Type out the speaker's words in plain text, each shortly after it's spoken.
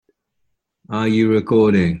Are you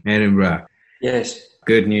recording, Edinburgh? Yes.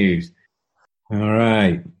 Good news. All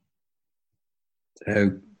right.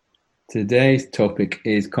 So today's topic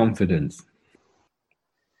is confidence.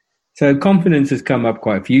 So confidence has come up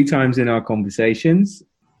quite a few times in our conversations.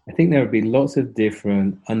 I think there have been lots of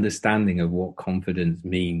different understanding of what confidence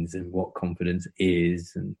means and what confidence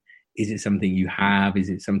is. And is it something you have? Is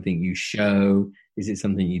it something you show? Is it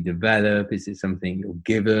something you develop? Is it something you're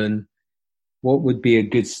given? What would be a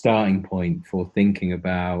good starting point for thinking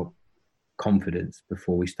about confidence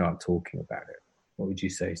before we start talking about it? What would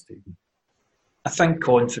you say, Stephen? I think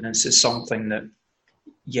confidence is something that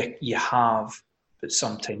you have, but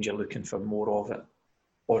sometimes you're looking for more of it.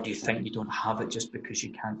 Or do you think you don't have it just because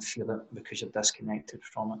you can't feel it, because you're disconnected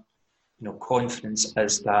from it? You know, confidence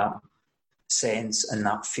is that sense and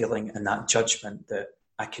that feeling and that judgment that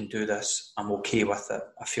I can do this, I'm okay with it,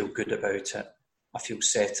 I feel good about it, I feel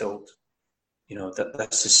settled. You know, that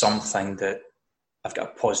this is something that I've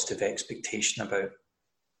got a positive expectation about.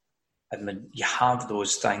 And when you have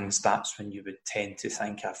those things, that's when you would tend to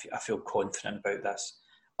think, I feel confident about this,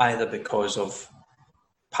 either because of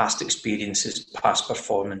past experiences, past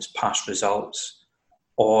performance, past results,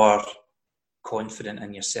 or confident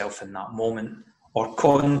in yourself in that moment, or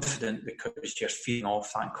confident because you're feeding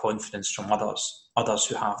off that confidence from others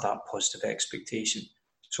who have that positive expectation.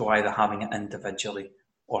 So either having it individually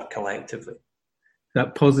or collectively.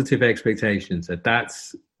 That positive expectation. So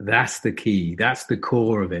that's the key. That's the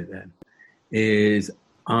core of it then, is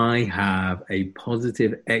I have a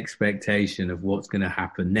positive expectation of what's going to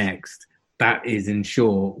happen next. That is, in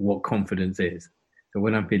short, what confidence is. So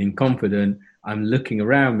when I'm feeling confident, I'm looking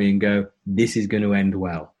around me and go, this is going to end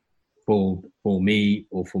well for me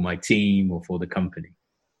or for my team or for the company.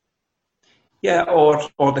 Yeah, or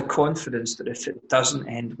the confidence that if it doesn't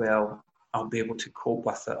end well, I'll be able to cope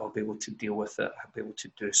with it, I'll be able to deal with it, I'll be able to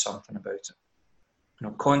do something about it. You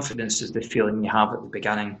know, confidence is the feeling you have at the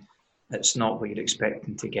beginning. It's not what you're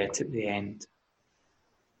expecting to get at the end.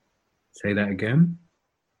 Say that again.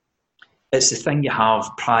 It's the thing you have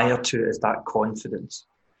prior to it is that confidence.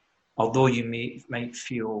 Although you might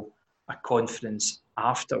feel a confidence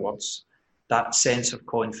afterwards, that sense of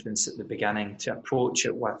confidence at the beginning, to approach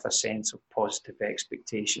it with a sense of positive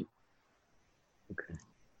expectation. Okay.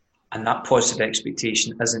 And that positive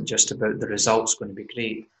expectation isn't just about the result's going to be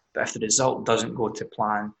great, but if the result doesn't go to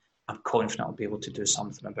plan, I'm confident I'll be able to do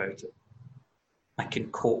something about it. I can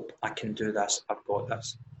cope, I can do this, I've got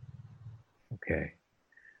this. Okay.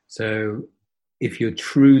 So if you're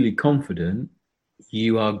truly confident,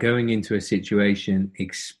 you are going into a situation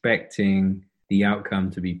expecting the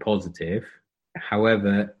outcome to be positive.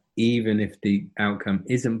 However, even if the outcome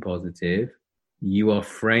isn't positive, you are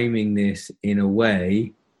framing this in a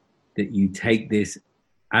way that you take this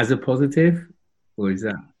as a positive, or is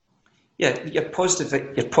that? Yeah, your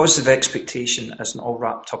positive expectation isn't all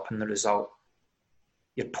wrapped up in the result.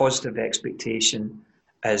 Your positive expectation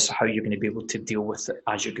is how you're going to be able to deal with it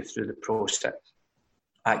as you go through the process.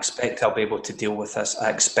 I expect I'll be able to deal with this. I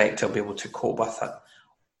expect I'll be able to cope with it.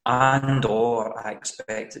 And or I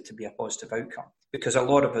expect it to be a positive outcome. Because a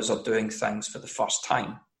lot of us are doing things for the first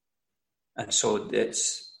time. And so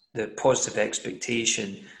it's the positive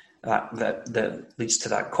expectation that leads to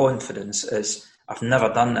that confidence is, I've never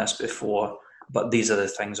done this before, but these are the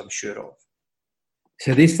things I'm sure of.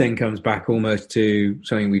 So this then comes back almost to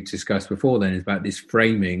something we've discussed before then, is about this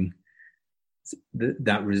framing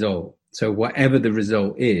that result. So whatever the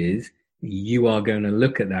result is, you are going to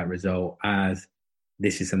look at that result as,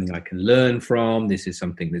 this is something I can learn from. This is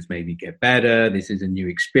something that's maybe get better. This is a new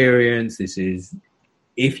experience. This is,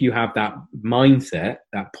 if you have that mindset,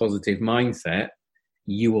 that positive mindset,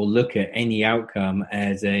 you will look at any outcome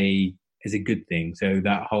as a good thing. So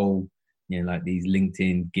that whole, like these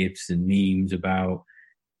LinkedIn GIFs and memes about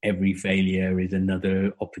every failure is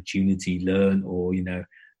another opportunity learned, or,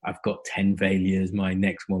 I've got 10 failures, my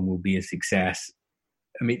next one will be a success.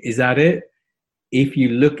 I mean, is that it? If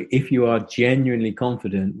you are genuinely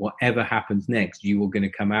confident, whatever happens next, you are going to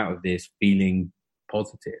come out of this feeling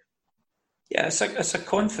positive. Yeah, it's a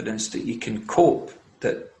confidence that you can cope,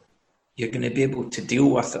 that you're going to be able to deal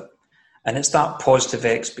with it. And it's that positive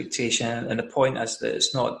expectation. And the point is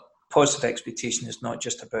that positive expectation is not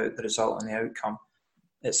just about the result and the outcome.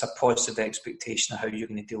 It's a positive expectation of how you're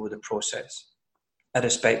going to deal with the process.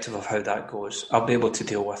 Irrespective of how that goes, I'll be able to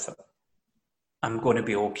deal with it. I'm going to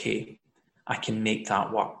be okay. I can make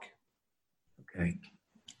that work. Okay.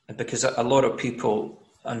 Because a lot of people,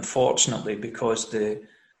 unfortunately, because they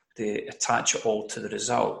attach it all to the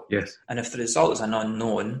result. Yes. And if the result is an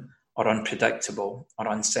unknown or unpredictable or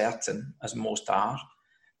uncertain, as most are,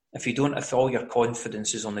 If all your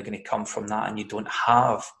confidence is only going to come from that and you don't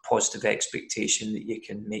have positive expectation that you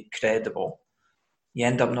can make credible, you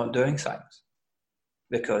end up not doing things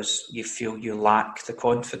because you feel you lack the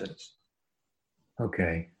confidence.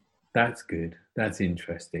 Okay, that's good. That's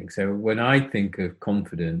interesting. So when I think of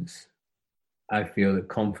confidence, I feel that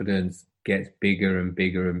confidence gets bigger and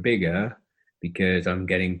bigger and bigger because I'm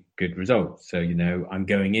getting good results. So, I'm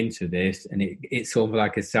going into this and it's sort of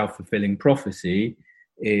like a self-fulfilling prophecy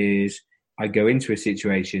is I go into a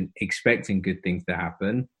situation expecting good things to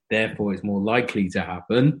happen. Therefore, it's more likely to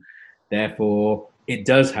happen. Therefore, it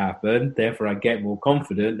does happen. Therefore, I get more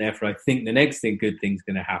confident. Therefore, I think the next good thing's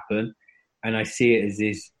going to happen. And I see it as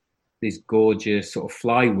this gorgeous sort of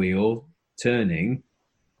flywheel turning.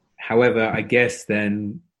 However, I guess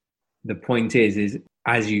then the point is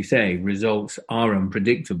as you say, results are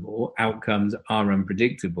unpredictable, outcomes are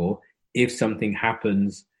unpredictable. If something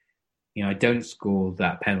happens, I don't score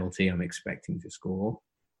that penalty I'm expecting to score,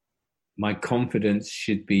 my confidence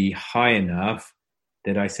should be high enough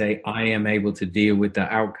that I say I am able to deal with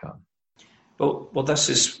that outcome. Well, this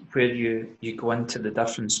is where you go into the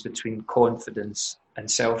difference between confidence and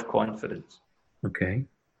self-confidence. Okay.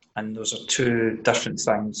 And those are two different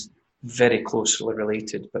things, very closely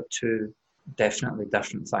related, but two definitely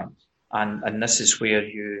different things. And this is where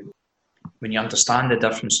when you understand the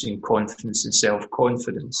difference between confidence and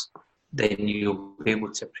self-confidence, then you'll be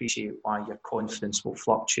able to appreciate why your confidence will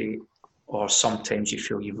fluctuate, or sometimes you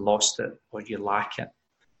feel you've lost it or you lack it,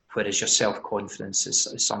 whereas your self-confidence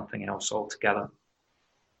is something else altogether.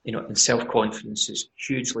 And self-confidence is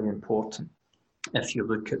hugely important. If you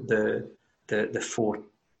look at the four,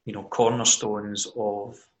 cornerstones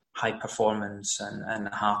of high performance and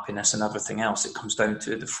happiness and everything else, it comes down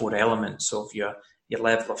to the four elements of your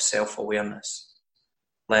level of self-awareness,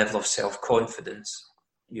 level of self-confidence,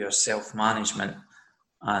 your self-management,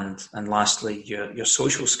 and lastly, your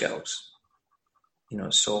social skills.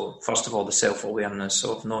 So first of all, the self-awareness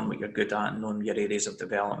of knowing what you're good at, knowing your areas of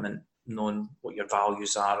development, knowing what your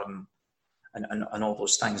values are, and all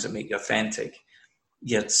those things that make you authentic.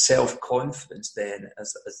 Your self-confidence then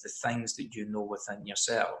is the things that you know within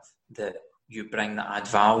yourself that you bring that add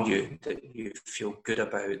value, that you feel good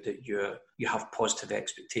about, that you have positive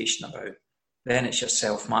expectation about. Then it's your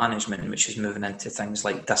self-management, which is moving into things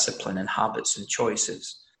like discipline and habits and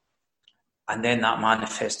choices. And then that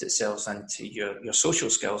manifests itself into your social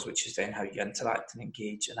skills, which is then how you interact and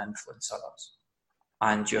engage and influence others.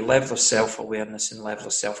 And your level of self-awareness and level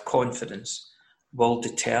of self-confidence will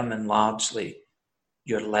determine largely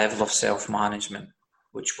your level of self-management,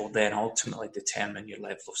 which will then ultimately determine your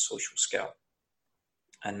level of social skill.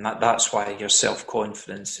 And that's why your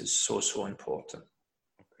self-confidence is so important.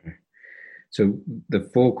 Okay. So the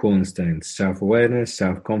four cornerstones: self-awareness,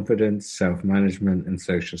 self-confidence, self-management, and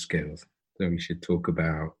social skills. So we should talk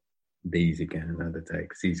about these again another day,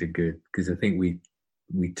 because these are good, because I think we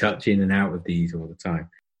touch in and out of these all the time.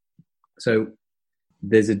 So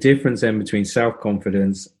there's a difference then between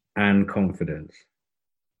self-confidence and confidence.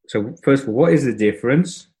 So first of all, what is the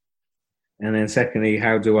difference? And then secondly,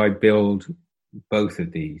 how do I build both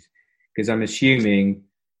of these? Because I'm assuming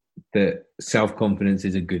that self-confidence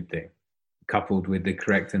is a good thing, coupled with the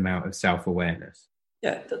correct amount of self-awareness.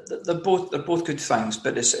 Yeah, they're both good things,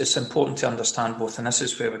 but it's important to understand both. And this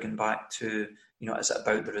is where we're going back to, is it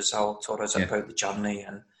about the result or is it about the journey?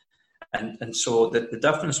 And so the main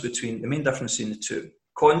difference between the two,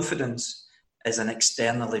 confidence is an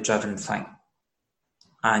externally driven thing.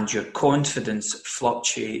 And your confidence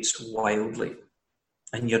fluctuates wildly.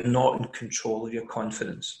 And you're not in control of your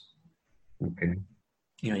confidence. Okay.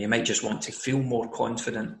 You might just want to feel more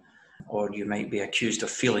confident, or you might be accused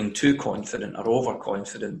of feeling too confident or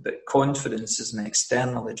overconfident, but confidence is an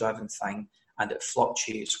externally driven thing and it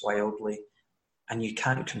fluctuates wildly and you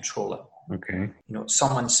can't control it. Okay.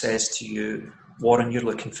 Someone says to you, Warren, you're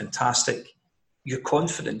looking fantastic. Your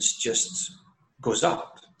confidence just goes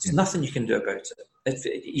up. There's nothing you can do about it.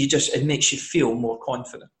 It makes you feel more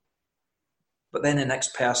confident. But then the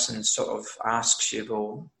next person sort of asks you,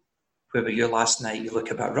 well, where were you last night? You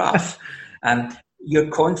look a bit rough.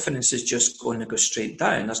 Your confidence is just going to go straight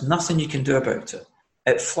down. There's nothing you can do about it.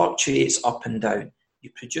 It fluctuates up and down.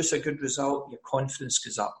 You produce a good result, your confidence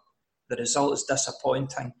goes up. The result is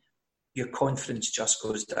disappointing, your confidence just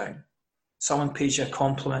goes down. Someone pays you a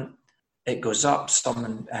compliment, it goes up.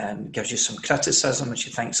 Someone gives you some criticism which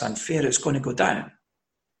you think is unfair, it's going to go down.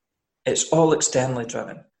 It's all externally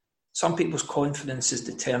driven. Some people's confidence is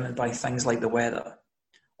determined by things like the weather,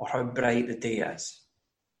 or how bright the day is,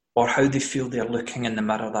 or how they feel they're looking in the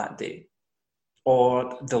mirror that day,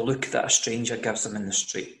 or the look that a stranger gives them in the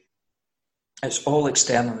street. It's all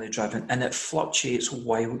externally driven, and it fluctuates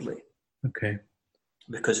wildly Okay.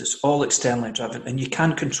 because it's all externally driven, and you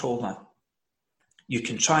can't control that. You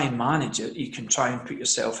can try and manage it. You can try and put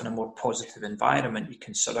yourself in a more positive environment. You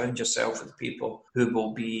can surround yourself with people who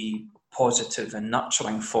will be positive and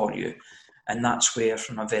nurturing for you. And that's where,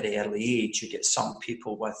 from a very early age, you get some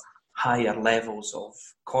people with higher levels of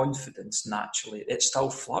confidence naturally. It still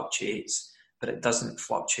fluctuates, but it doesn't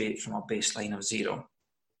fluctuate from a baseline of 0.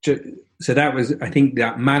 So that was, I think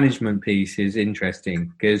that management piece is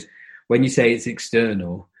interesting, because when you say it's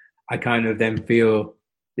external, I kind of then feel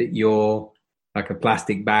that you're like a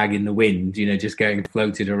plastic bag in the wind, just getting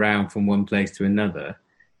floated around from one place to another.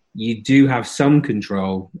 You do have some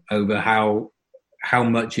control over how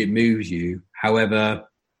much it moves you. However,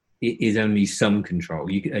 it is only some control.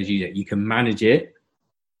 You can manage it.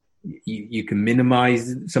 You can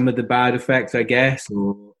minimize some of the bad effects, I guess,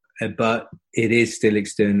 but it is still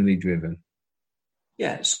externally driven.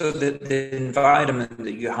 Yeah, so the environment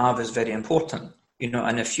that you have is very important.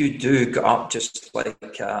 And if you do get up just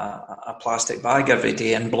like a plastic bag every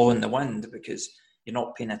day and blow in the wind because you're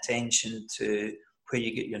not paying attention to where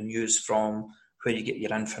you get your news from, where you get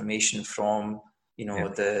your information from,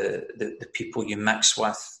 the people you mix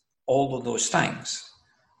with, all of those things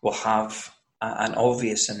will have an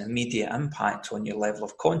obvious and immediate impact on your level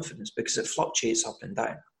of confidence because it fluctuates up and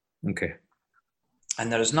down. Okay.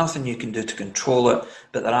 And there is nothing you can do to control it,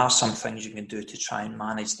 but there are some things you can do to try and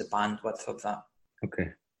manage the bandwidth of that.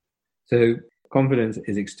 Okay. So confidence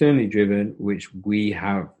is externally driven, which we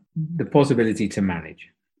have the possibility to manage.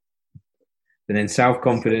 And then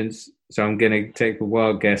self-confidence, so I'm going to take a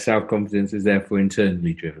wild guess, self-confidence is therefore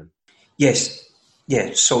internally driven. Yes.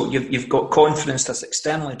 Yeah, so you've got confidence, this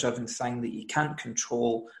externally driven thing that you can't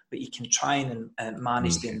control, but you can try and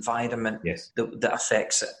manage the environment that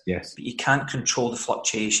affects it. Yes. But you can't control the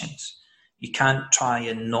fluctuations. You can't try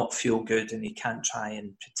and not feel good, and you can't try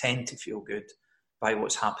and pretend to feel good by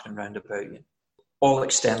what's happening around about you. All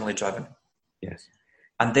externally driven. Yes.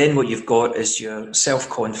 And then what you've got is your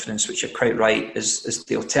self-confidence, which you're quite right, is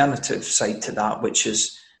the alternative side to that, which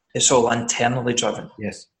is it's all internally driven.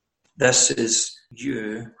 Yes. This is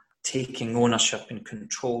you taking ownership and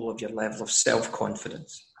control of your level of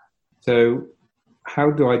self-confidence. So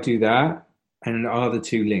how do I do that? And are the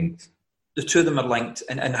two linked? The two of them are linked.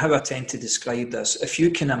 And how I tend to describe this, if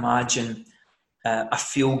you can imagine a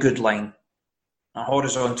feel-good line, a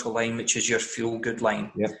horizontal line, which is your feel-good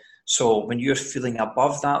line. Yep. So when you're feeling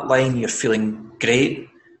above that line, you're feeling great.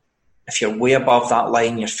 If you're way above that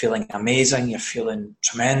line, you're feeling amazing, you're feeling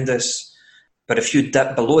tremendous. But if you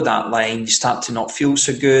dip below that line, you start to not feel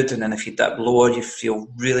so good. And then if you dip lower, you feel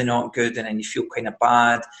really not good. And then you feel kind of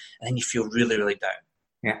bad. And then you feel really, really down.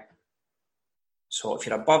 Yeah. So if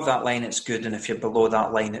you're above that line, it's good. And if you're below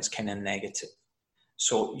that line, it's kind of negative.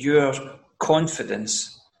 So your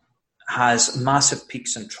confidence has massive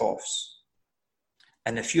peaks and troughs.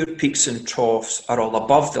 And if your peaks and troughs are all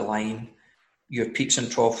above the line, your peaks and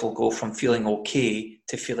troughs will go from feeling okay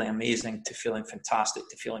to feeling amazing to feeling fantastic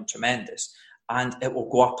to feeling tremendous. And it will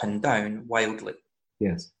go up and down wildly.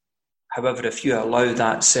 Yes. However, if you allow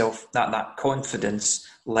that confidence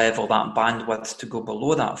level, that bandwidth to go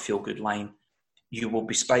below that feel-good line, you will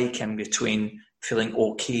be spiking between feeling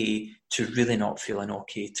okay to really not feeling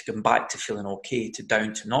okay, to come back to feeling okay, to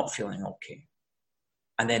down to not feeling okay,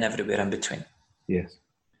 and then everywhere in between. Yes.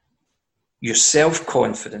 Your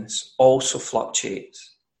self-confidence also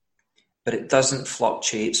fluctuates, but it doesn't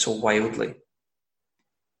fluctuate so wildly.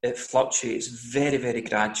 It fluctuates very, very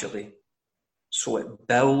gradually. So it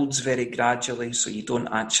builds very gradually, so you don't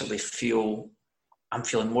actually feel, I'm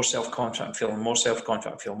feeling more self-confident, I'm feeling more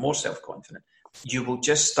self-confident, I'm feeling more self-confident. You will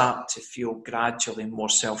just start to feel gradually more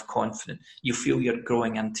self-confident. You feel you're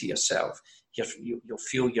growing into yourself. You'll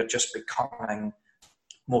feel you're just becoming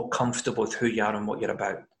more comfortable with who you are and what you're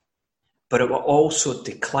about. But it will also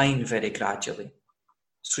decline very gradually.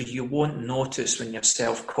 So you won't notice when your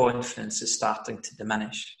self-confidence is starting to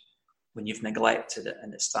diminish, when you've neglected it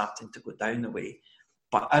and it's starting to go down the way.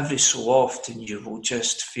 But every so often you will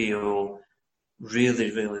just feel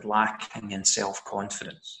really, really lacking in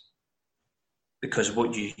self-confidence. Because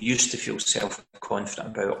what you used to feel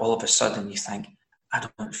self-confident about, all of a sudden you think, I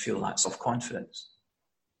don't feel that self-confidence,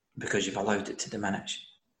 because you've allowed it to diminish.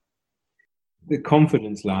 The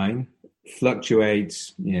confidence line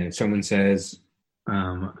fluctuates. Someone says,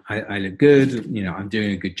 I look good, I'm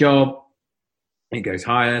doing a good job. It goes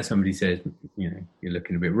higher. Somebody says, you're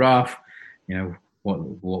looking a bit rough.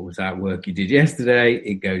 What was that work you did yesterday?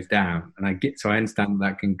 It goes down. And I understand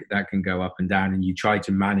that can go up and down, and you try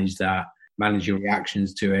to manage that, manage your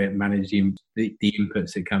reactions to it, manage the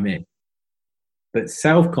inputs that come in. But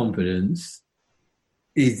self-confidence,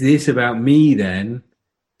 is this about me then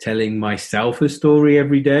telling myself a story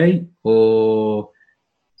every day? Or,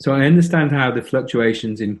 so I understand how the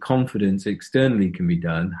fluctuations in confidence externally can be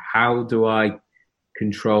done. How do I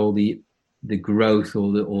control the growth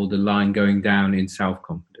or the line going down in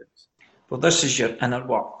self-confidence? Well, this is your inner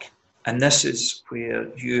work. And this is where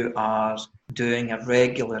you are doing a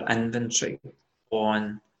regular inventory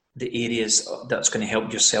on the areas that's going to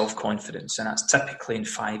help your self-confidence. And that's typically in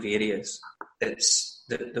 5 areas. It's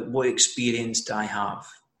what experience do I have?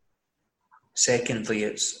 Secondly,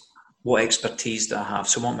 it's what expertise do I have?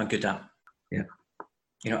 So what am I good at? Yeah.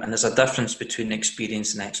 And there's a difference between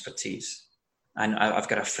experience and expertise. And I've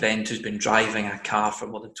got a friend who's been driving a car for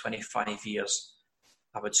more than 25 years.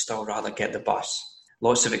 I would still rather get the bus.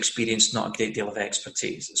 Lots of experience, not a great deal of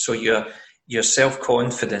expertise. So your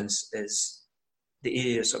self-confidence is the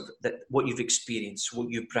areas of what you've experienced, what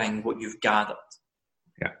you bring, what you've gathered.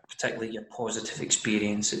 Yeah. Particularly your positive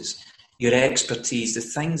experiences. Your expertise, the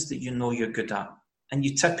things that you know you're good at. And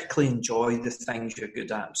you typically enjoy the things you're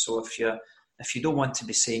good at. So if you don't want to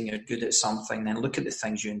be saying you're good at something, then look at the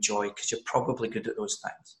things you enjoy, because you're probably good at those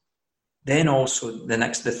things. Then also the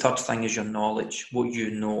third thing is your knowledge, what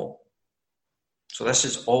you know. So this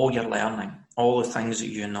is all your learning, all the things that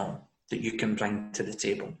you know that you can bring to the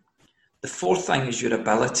table. The fourth thing is your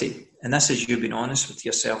ability. And this is you being honest with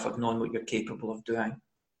yourself of knowing what you're capable of doing.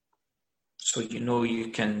 So you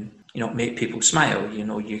can make people smile,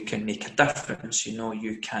 you can make a difference,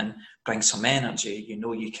 you can bring some energy,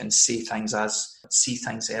 you can see things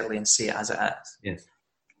early and say it as it is. Yes.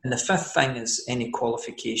 And the fifth thing is any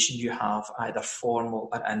qualification you have, either formal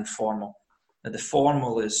or informal. Now the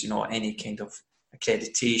formal is, any kind of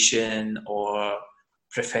accreditation or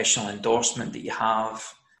professional endorsement that you have,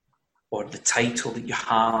 or the title that you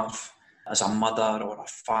have as a mother or a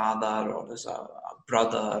father or as a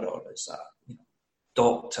brother or as a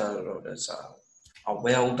doctor or as a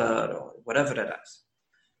welder or whatever it is.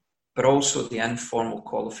 But also the informal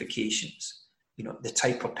qualifications, the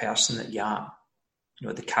type of person that you are,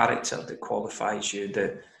 the character that qualifies you,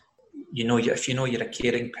 if you're a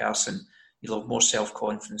caring person, you'll have more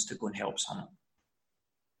self-confidence to go and help someone.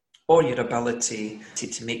 Or your ability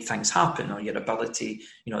to make things happen, or your ability,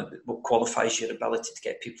 what qualifies your ability to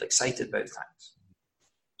get people excited about things.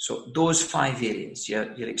 So those 5 areas,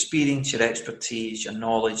 your experience, your expertise, your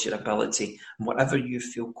knowledge, your ability, and whatever you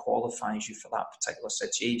feel qualifies you for that particular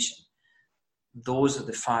situation, those are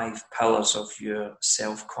the 5 pillars of your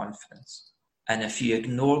self-confidence. And if you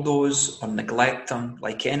ignore those or neglect them,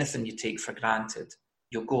 like anything you take for granted,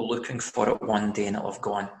 you'll go looking for it one day and it'll have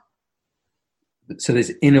gone. So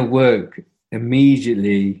this inner work,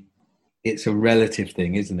 immediately, it's a relative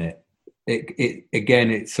thing, isn't it?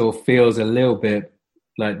 It sort of feels a little bit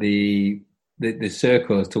like the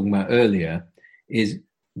circle I was talking about earlier, is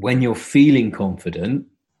when you're feeling confident,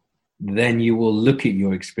 then you will look at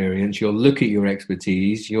your experience, you'll look at your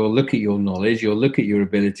expertise, you'll look at your knowledge, you'll look at your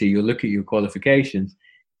ability, you'll look at your qualifications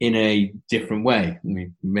in a different way. I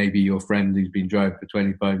mean, maybe your friend who's been driving for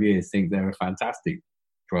 25 years thinks they're a fantastic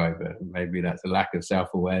driver. Maybe that's a lack of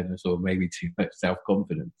self-awareness, or maybe too much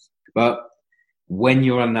self-confidence. But when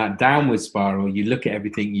you're on that downward spiral, you look at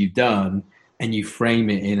everything you've done and you frame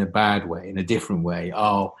it in a bad way, in a different way.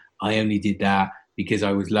 Oh, I only did that because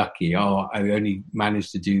I was lucky. Oh, I only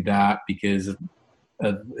managed to do that because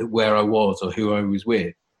of where I was or who I was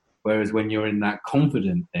with. Whereas when you're in that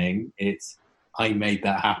confident thing, it's, I made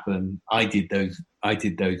that happen. I did those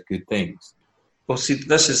good things. Well, see,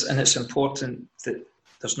 it's important that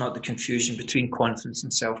there's not the confusion between confidence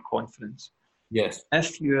and self-confidence. Yes.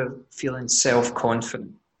 If you're feeling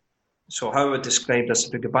self-confident, so how I would describe this,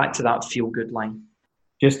 if we go back to that feel-good line.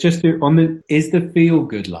 Is the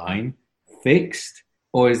feel-good line fixed,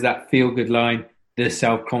 or is that feel-good line the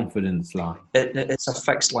self-confidence line? It's a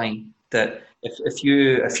fixed line that if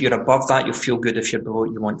you're above that, you'll feel good. If you're below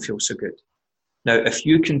it, you won't feel so good. Now, if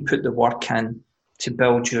you can put the work in to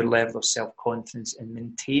build your level of self-confidence and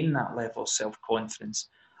maintain that level of self-confidence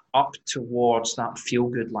up towards that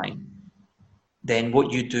feel-good line, then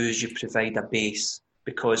what you do is you provide a base,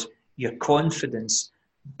 because your confidence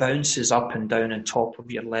bounces up and down on top of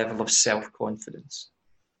your level of self-confidence.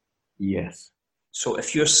 Yes. So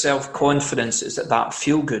if your self-confidence is at that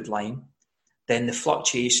feel-good line, then the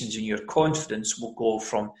fluctuations in your confidence will go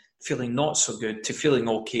from feeling not so good to feeling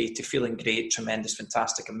okay to feeling great, tremendous,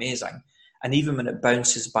 fantastic, amazing. And even when it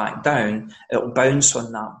bounces back down, it'll bounce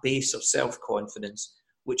on that base of self-confidence,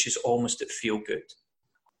 which is almost at feel-good.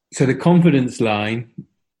 So the confidence line,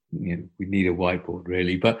 we need a whiteboard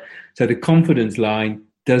really, but so the confidence line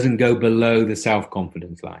doesn't go below the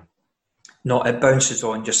self-confidence line. No, it bounces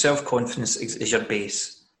on. Your self-confidence is your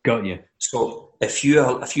base. Got you. So if you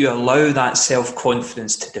allow that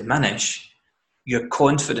self-confidence to diminish, your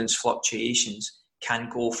confidence fluctuations can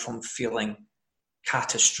go from feeling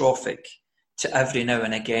catastrophic to every now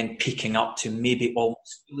and again peaking up to maybe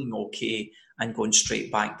almost feeling okay and going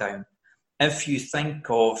straight back down. If you think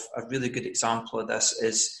of a really good example of this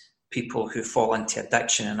is people who fall into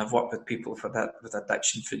addiction, and I've worked with people with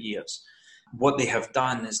addiction for years, what they have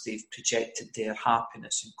done is they've projected their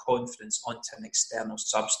happiness and confidence onto an external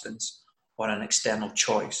substance or an external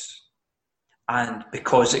choice. And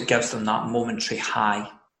because it gives them that momentary high,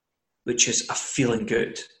 which is a feeling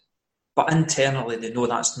good, but internally they know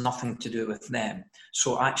that's nothing to do with them.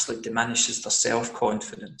 So it actually diminishes their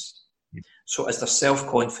self-confidence. So as their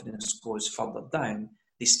self-confidence goes further down,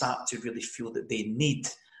 they start to really feel that they need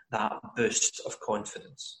that boost of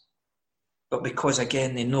confidence. But because,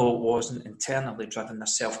 again, they know it wasn't internally driven, their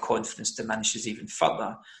self-confidence diminishes even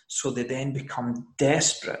further. So they then become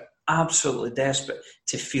desperate, absolutely desperate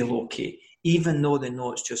to feel okay, even though they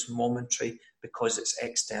know it's just momentary because it's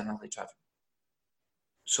externally driven.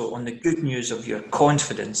 So on the good news of your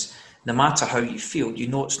confidence, no matter how you feel, you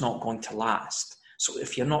know it's not going to last. So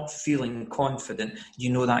if you're not feeling confident,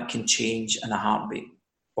 you know that can change in a heartbeat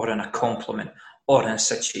or in a compliment or in a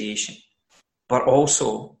situation. But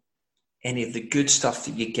also, any of the good stuff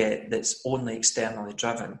that you get that's only externally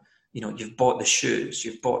driven, you've bought the shoes,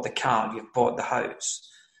 you've bought the car, you've bought the house.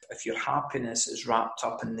 If your happiness is wrapped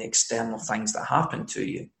up in the external things that happen to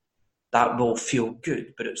you, that will feel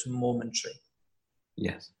good, but it's momentary.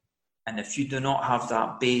 Yes. And if you do not have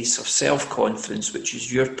that base of self-confidence, which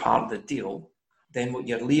is your part of the deal, then what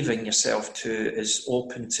you're leaving yourself to is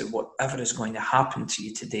open to whatever is going to happen to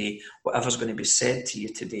you today, whatever's going to be said to you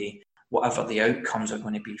today, whatever the outcomes are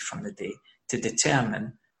going to be from the day, to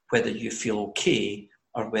determine whether you feel okay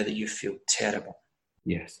or whether you feel terrible.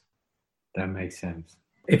 Yes, that makes sense.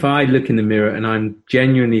 If I look in the mirror and I'm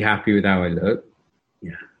genuinely happy with how I look,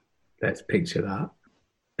 let's picture that,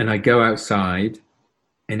 and I go outside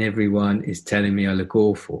and everyone is telling me I look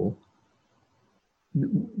awful,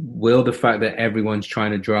 will the fact that everyone's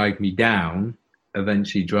trying to drive me down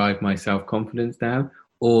eventually drive my self-confidence down?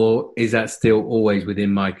 Or is that still always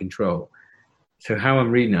within my control? So how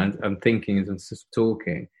I'm reading it, I'm thinking as I'm just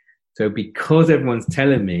talking. So because everyone's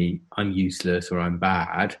telling me I'm useless or I'm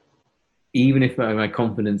bad, even if my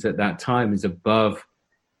confidence at that time is above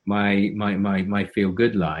my feel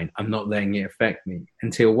good line, I'm not letting it affect me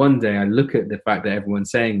until one day I look at the fact that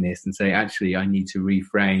everyone's saying this and say, actually, I need to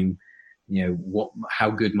reframe, how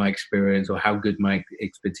good my experience or how good my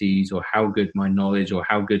expertise or how good my knowledge or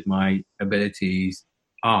how good my abilities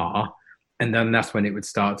are. And then that's when it would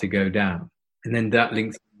start to go down. And then that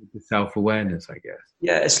links to self-awareness, I guess.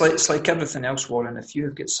 Yeah, it's like everything else, Warren. If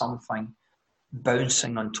you've got something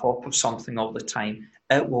bouncing on top of something all the time,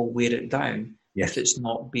 it will wear it down. Yes. If it's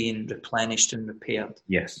not being replenished and repaired.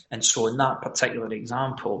 Yes. And so in that particular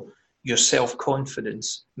example, your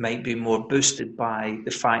self-confidence might be more boosted by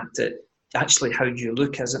the fact that actually how you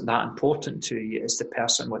look isn't that important to you. It's the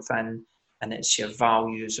person within, and it's your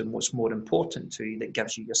values and what's more important to you that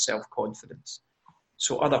gives you your self-confidence.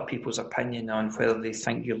 So other people's opinion on whether they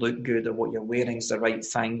think you look good or what you're wearing is the right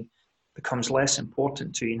thing becomes less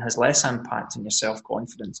important to you and has less impact on your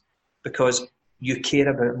self-confidence because you care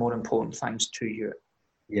about more important things to you.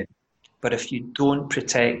 Yeah. But if you don't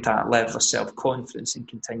protect that level of self-confidence and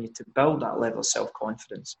continue to build that level of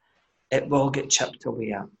self-confidence, it will get chipped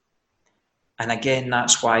away at. And again,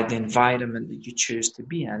 that's why the environment that you choose to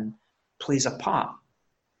be in plays a part.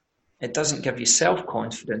 It doesn't give you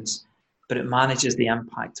self-confidence, but it manages the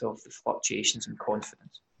impact of the fluctuations in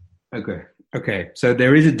confidence. Okay. So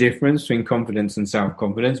there is a difference between confidence and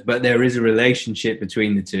self-confidence, but there is a relationship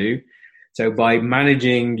between the two. So by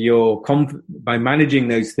managing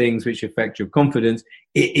those things which affect your confidence,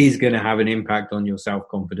 it is going to have an impact on your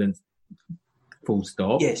self-confidence. Full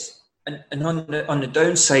stop. Yes, and on the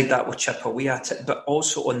downside, that will chip away at it. But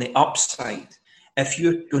also on the upside, if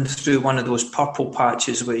you're going through one of those purple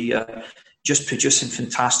patches where you're just producing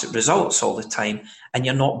fantastic results all the time, and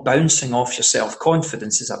you're not bouncing off your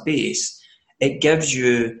self-confidence as a base, it gives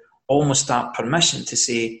you almost that permission to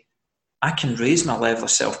say, I can raise my level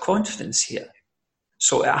of self-confidence here.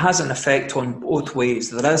 So it has an effect on both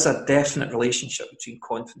ways. There is a definite relationship between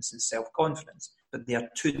confidence and self-confidence, but they are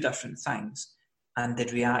two different things and they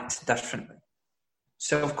react differently.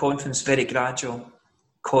 Self-confidence, very gradual.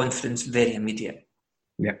 Confidence, very immediate.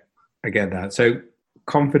 Yeah, I get that. So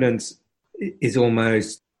confidence is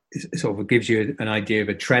almost it sort of gives you an idea of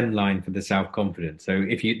a trend line for the self-confidence. So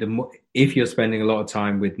if you're spending a lot of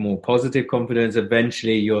time with more positive confidence,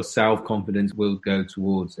 eventually your self-confidence will go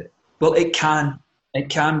towards it. Well, it can,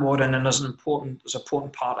 Warren, and there's an important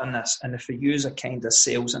part in this. And if we use a kind of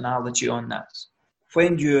sales analogy on this,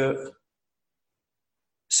 when your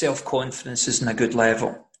self-confidence is in a good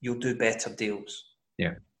level, you'll do better deals.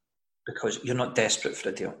 Yeah. Because you're not desperate for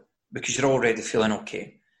a deal, because you're already feeling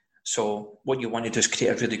okay. So what you want to do is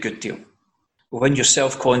create a really good deal. But when your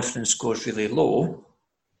self-confidence goes really low,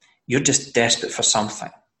 you're just desperate for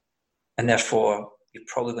something. And therefore, you're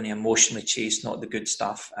probably going to emotionally chase not the good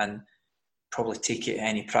stuff and probably take it at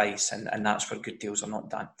any price. And that's where good deals are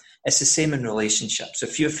not done. It's the same in relationships.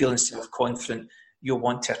 If you're feeling self-confident, you'll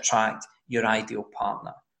want to attract your ideal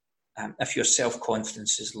partner. If your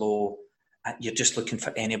self-confidence is low, you're just looking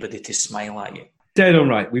for anybody to smile at you. Dead on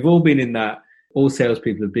right. We've all been in that. All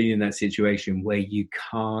salespeople have been in that situation where you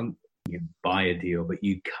can't buy a deal, but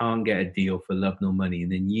you can't get a deal for love nor money.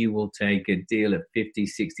 And then you will take a deal at 50,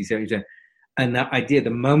 60, 70%. And that idea, the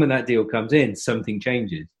moment that deal comes in, something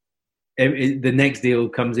changes. The next deal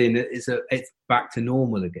comes in, it's back to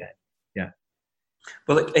normal again. Yeah.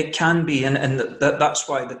 Well, it can be. And that's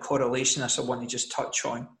why the correlation I want to just touch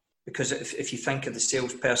on. Because if you think of the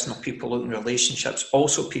salesperson or people looking at relationships,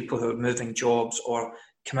 also people who are moving jobs or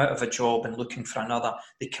come out of a job and looking for another,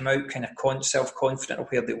 they come out kind of self-confident of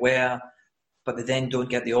where they were, but they then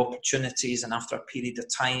don't get the opportunities, and after a period of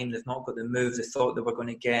time they've not got the move they thought they were going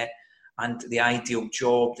to get and the ideal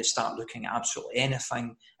job. They start looking at absolutely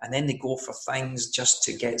anything, and then they go for things just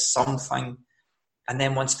to get something, and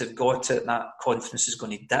then once they've got it, that confidence is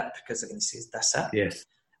going to dip because they're going to say, "That's it." Yes.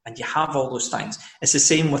 And you have all those things. It's the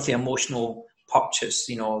same with the emotional purchase,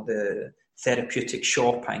 the therapeutic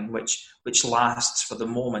shopping, which lasts for the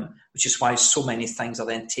moment, which is why so many things are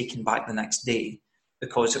then taken back the next day,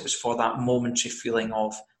 because it was for that momentary feeling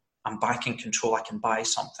of, I'm back in control, I can buy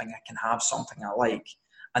something, I can have something I like.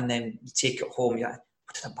 And then you take it home, what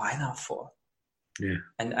did I buy that for? Yeah.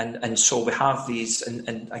 And so we have these,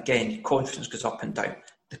 and again, confidence goes up and down.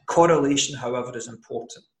 The correlation, however, is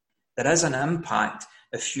important. There is an impact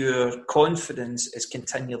if your confidence is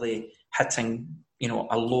continually hitting,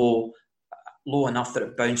 a low enough that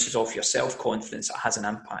it bounces off your self-confidence. It has an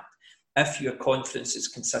impact. If your confidence is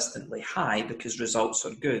consistently high because results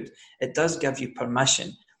are good, it does give you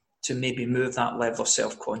permission to maybe move that level of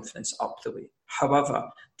self-confidence up the way. However,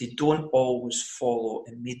 they don't always follow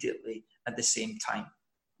immediately at the same time.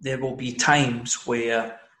 There will be times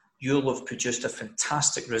where you'll have produced a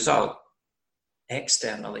fantastic result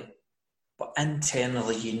externally, but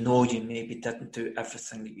internally, you maybe didn't do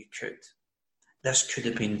everything that you could. This could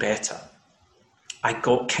have been better. I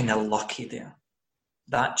got kind of lucky there.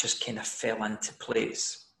 That just kind of fell into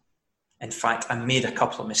place. In fact, I made a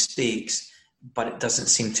couple of mistakes, but it doesn't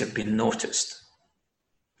seem to have been noticed.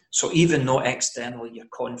 So even though externally your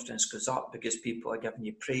confidence goes up because people are giving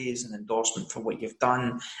you praise and endorsement for what you've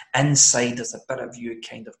done, inside there's a bit of you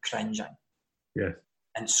kind of cringing. Yeah.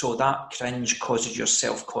 And so that cringe causes your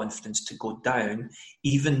self-confidence to go down,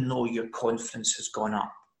 even though your confidence has gone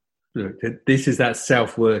up. Look, this is that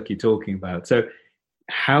self-work you're talking about. So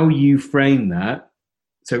how you frame that,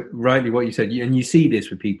 so rightly what you said, and you see this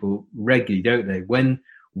with people regularly, don't they?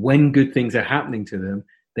 When good things are happening to them,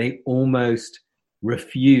 they almost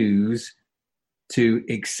refuse to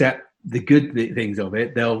accept the good things of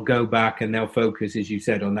it. They'll go back and they'll focus, as you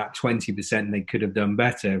said, on that 20% they could have done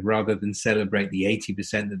better, rather than celebrate the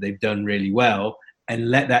 80% that they've done really well, and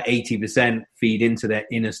let that 80% feed into their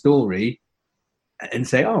inner story and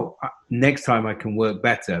say, oh, next time I can work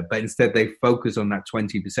better. But instead they focus on that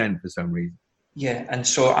 20% for some reason. Yeah, and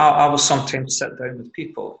so I will sometimes sit down with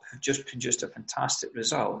people who've just produced a fantastic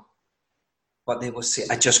result, but they will say,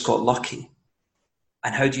 I just got lucky.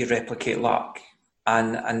 And how do you replicate luck?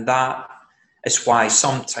 And that is why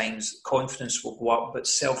sometimes confidence will go up, but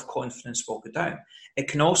self-confidence will go down. It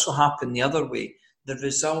can also happen the other way. The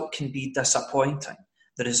result can be disappointing.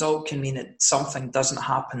 The result can mean that something doesn't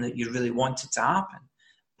happen that you really wanted to happen.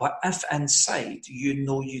 But if inside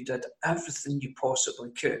you did everything you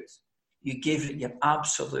possibly could, you gave it your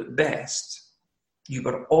absolute best, you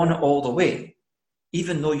were on it all the way,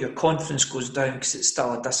 even though your confidence goes down because it's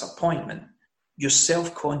still a disappointment, your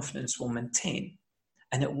self-confidence will maintain.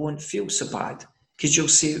 And it won't feel so bad because you'll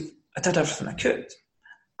say, I did everything I could.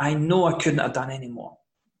 I know I couldn't have done any more.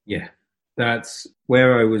 Yeah, that's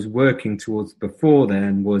where I was working towards before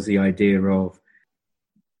then, was the idea of,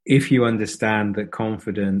 if you understand that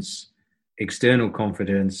confidence, external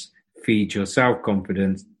confidence, feeds your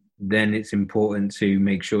self-confidence, then it's important to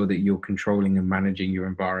make sure that you're controlling and managing your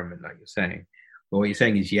environment, like you're saying. But what you're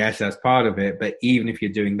saying is, yes, that's part of it. But even if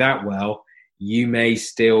you're doing that well, you may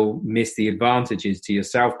still miss the advantages to your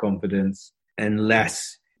self-confidence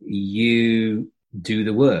unless you do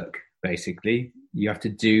the work, basically. You have to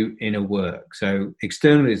do inner work. So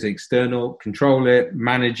external is external, control it,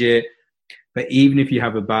 manage it. But even if you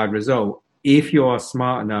have a bad result, if you are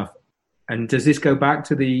smart enough, and does this go back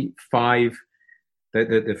to the five,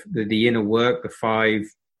 the inner work, the 5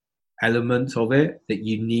 elements of it that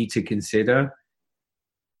you need to consider?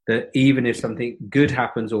 That even if something good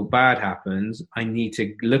happens or bad happens, I need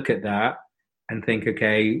to look at that and think,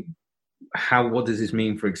 okay, what does this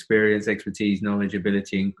mean for experience, expertise, knowledge,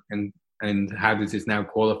 ability, and how does this now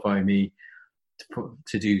qualify me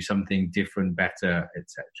to do something different, better,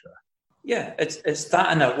 etc.? Yeah, it's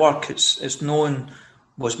that inner work. It's knowing,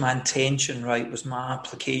 was my intention right? Was my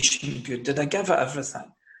application good? Did I give it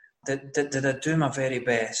everything? Did I do my very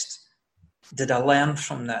best? Did I learn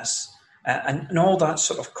from this? And all that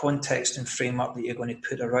sort of context and framework that you're going to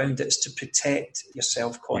put around it is to protect your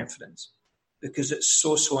self-confidence, because it's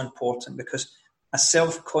so important, because a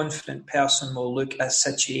self-confident person will look at a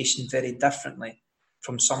situation very differently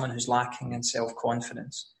from someone who's lacking in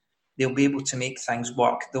self-confidence. They'll be able to make things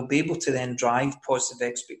work. They'll be able to then drive positive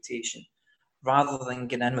expectation rather than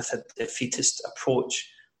get in with a defeatist approach.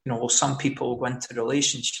 Some people go into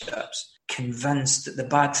relationships convinced that the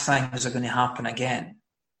bad things are going to happen again.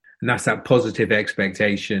 And that's that positive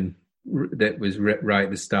expectation that was right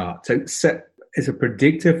at the start. So as a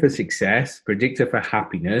predictor for success, predictor for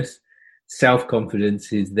happiness,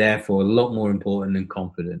 self-confidence is therefore a lot more important than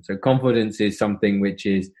confidence. So confidence is something which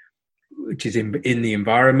is in the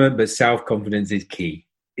environment, but self-confidence is key,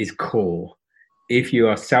 is core. If you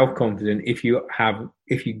are self-confident, if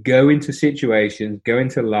you go into situations, go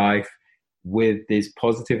into life with this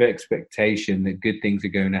positive expectation that good things are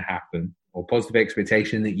going to happen, or positive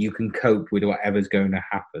expectation that you can cope with whatever's going to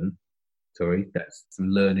happen. Sorry, that's some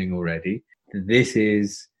learning already. This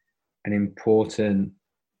is an important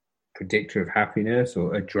predictor of happiness,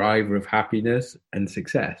 or a driver of happiness and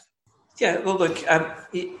success. Yeah, well, look,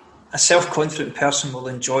 a self-confident person will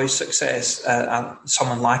enjoy success.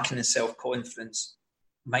 Someone lacking in self-confidence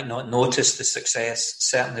might not notice the success,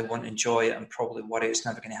 certainly won't enjoy it, and probably worry it's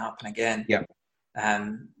never going to happen again. Yeah.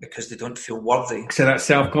 Because they don't feel worthy. So that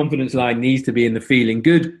self-confidence line needs to be in the feeling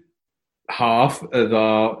good half of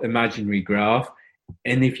our imaginary graph.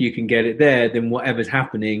 And if you can get it there, then whatever's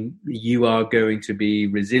happening, you are going to be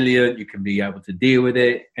resilient, you can be able to deal with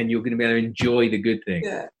it, and you're going to be able to enjoy the good thing.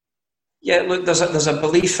 Yeah, look, there's a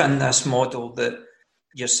belief in this model that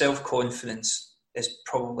your self-confidence is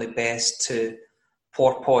probably best to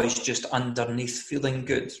porpoise just underneath feeling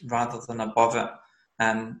good rather than above it.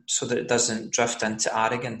 So that it doesn't drift into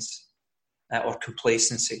arrogance or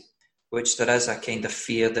complacency, which there is a kind of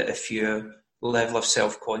fear that if your level of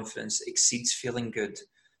self-confidence exceeds feeling good,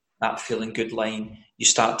 that feeling good line, you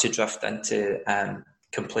start to drift into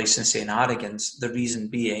complacency and arrogance. The reason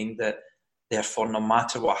being that, therefore, no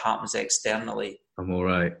matter what happens externally, I'm all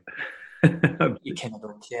right. You kind of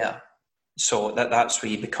don't care. So that's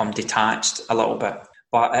where you become detached a little bit.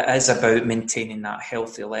 But it is about maintaining that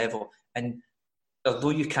healthy level. And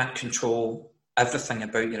although you can't control everything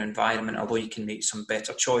about your environment, although you can make some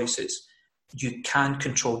better choices, you can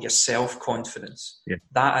control your self-confidence. Yeah.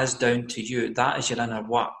 That is down to you. That is your inner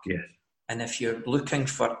work. Yes. And if you're looking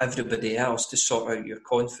for everybody else to sort out your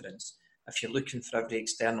confidence, if you're looking for every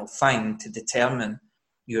external thing to determine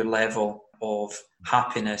your level of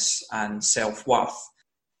happiness and self-worth,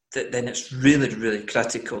 then it's really, really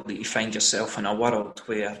critical that you find yourself in a world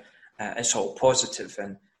where it's all positive,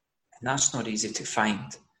 and that's not easy to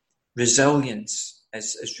find. Resilience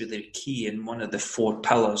is really key, and one of the 4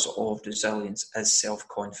 pillars of resilience is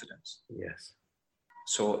self-confidence. Yes.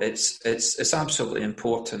 So it's absolutely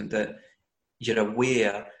important that you're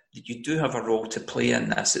aware that you do have a role to play in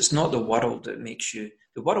this. It's not the world that makes you.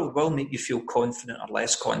 The world will make you feel confident or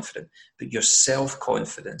less confident, but your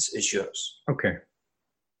self-confidence is yours. Okay.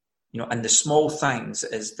 And the small things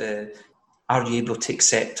is are you able to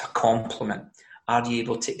accept a compliment? Are you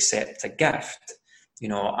able to accept a gift?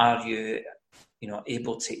 Are you,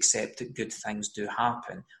 able to accept that good things do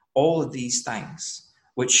happen? All of these things,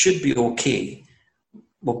 which should be okay,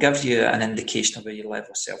 will give you an indication of where your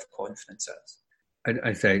level of self-confidence is.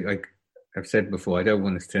 I say, like I've said before, I don't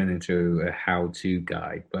want this to turn into a how-to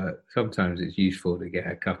guide, but sometimes it's useful to get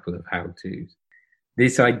a couple of how-tos.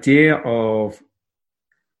 This idea of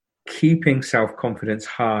keeping self-confidence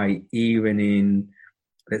high, even in,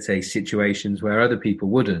 let's say, situations where other people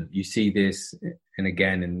wouldn't. You see this, and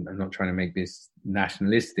again, and I'm not trying to make this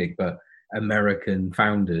nationalistic, but American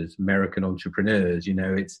founders, American entrepreneurs.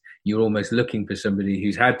 You're almost looking for somebody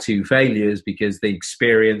who's had 2 failures, because the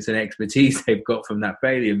experience and expertise they've got from that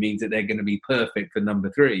failure means that they're going to be perfect for number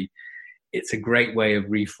 3. It's a great way of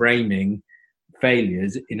reframing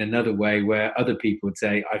failures in another way, where other people would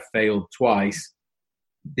say, I failed twice,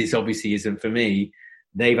 this obviously isn't for me.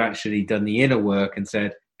 They've actually done the inner work and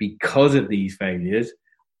said, because of these failures,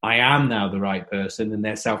 I am now the right person, and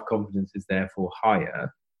their self-confidence is therefore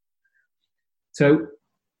higher. So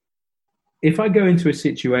if I go into a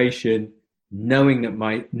situation knowing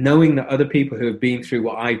that other people who have been through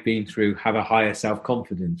what I've been through have a higher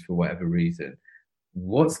self-confidence for whatever reason,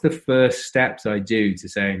 what's the first steps I do to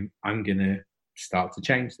saying, I'm going to start to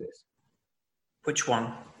change this? Which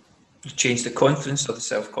one? You change the confidence or the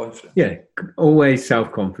self-confidence? Yeah, always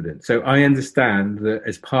self-confidence. So I understand that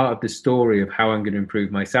as part of the story of how I'm going to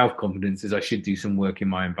improve my self-confidence is I should do some work in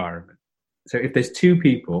my environment. So if there's 2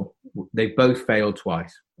 people, they both failed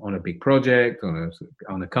twice on a big project,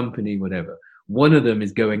 on a company, whatever. One of them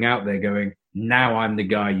is going out there going, now I'm the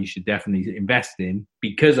guy you should definitely invest in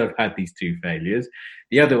because I've had these 2 failures.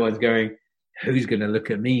 The other one's going, who's going to look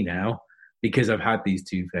at me now because I've had these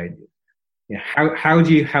 2 failures? How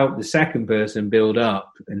do you help the second person build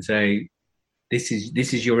up and say, this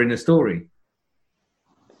is your inner story?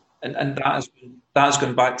 And that is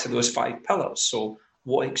going back to those 5 pillars. So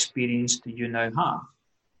what experience do you now have?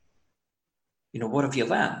 What have you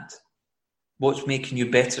learned? What's making you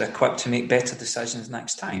better equipped to make better decisions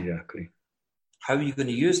next time? Exactly. How are you going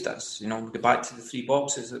to use this? Go back to the 3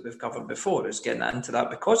 boxes that we've covered before, is getting into that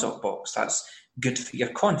because of box. That's good for your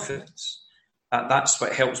confidence. That's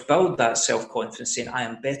what helps build that self-confidence, saying, I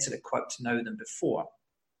am better equipped now than before.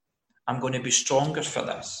 I'm going to be stronger for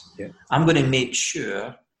this. Yeah. I'm going to make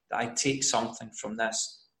sure that I take something from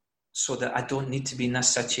this so that I don't need to be in this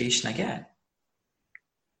situation again.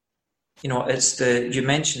 It's you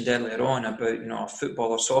mentioned earlier on about, a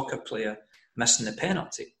football or soccer player missing the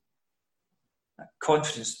penalty.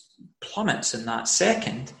 Confidence plummets in that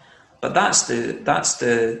second, but that's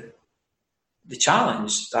the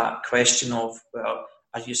challenge, that question of, well,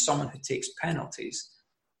 are you someone who takes penalties,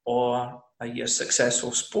 or are you a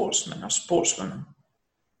successful sportsman or sportswoman?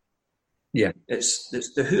 Yeah. It's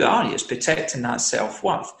the who are you? It's protecting that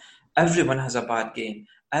self-worth. Everyone has a bad game.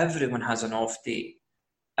 Everyone has an off day.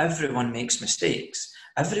 Everyone makes mistakes.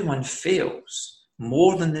 Everyone fails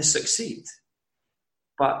more than they succeed.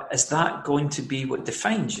 But is that going to be what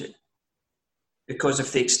defines you? Because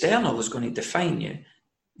if the external is going to define you,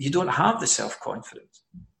 you don't have the self-confidence.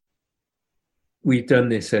 We've done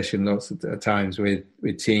this session lots of times with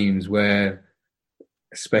teams where,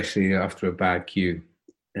 especially after a bad cue,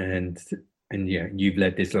 and yeah, you've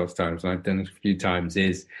led this lots of times, and I've done it a few times,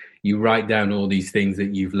 is you write down all these things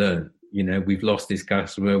that you've learned. We've lost this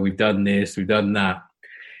customer, we've done this, we've done that.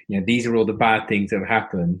 These are all the bad things that have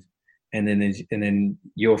happened. And then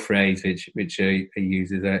your phrase, which I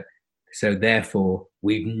use, is that, so therefore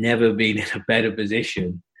we've never been in a better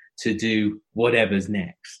position to do whatever's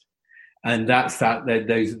next. And that's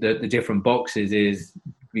the different boxes is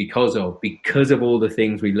because of all the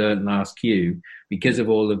things we learned last Q, because of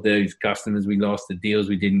all of those customers we lost, the deals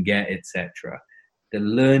we didn't get, etc. The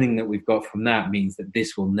learning that we've got from that means that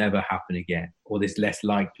this will never happen again, or this less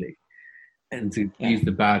likely. And to use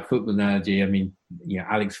the bad football analogy, I mean,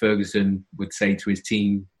 Alex Ferguson would say to his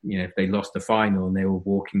team, if they lost the final and they were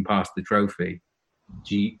walking past the trophy,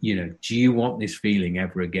 do you want this feeling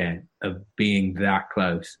ever again of being that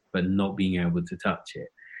close but not being able to touch it?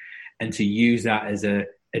 And to use that as a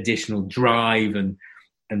additional drive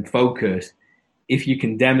and focus, if you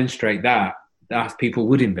can demonstrate that people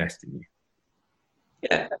would invest in you.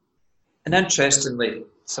 Yeah. And interestingly,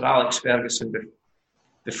 Sir Alex Ferguson,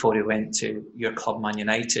 before he went to your club, Man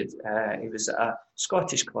United, he was at a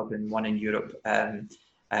Scottish club and one in Europe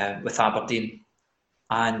with Aberdeen.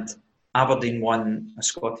 And Aberdeen won a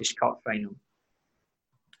Scottish Cup final.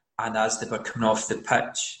 And as they were coming off the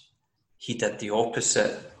pitch, he did the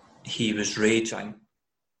opposite. He was raging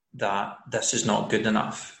that this is not good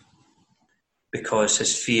enough, because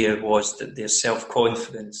his fear was that their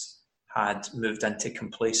self-confidence had moved into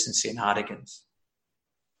complacency and arrogance.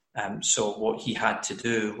 So what he had to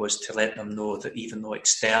do was to let them know that even though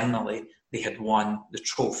externally they had won the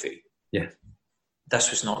trophy,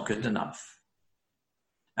 this was not good enough.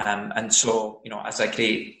 And so, as a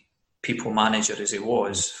great people manager as he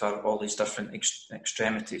was for all these different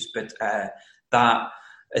extremities, but that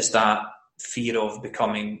is that fear of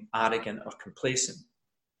becoming arrogant or complacent.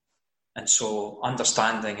 And so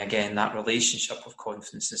understanding, again, that relationship of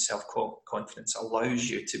confidence and self-confidence allows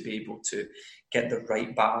you to be able to get the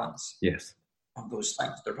right balance of those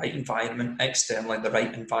things, the right environment externally, the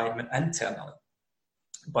right environment internally.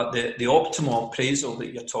 But the optimal appraisal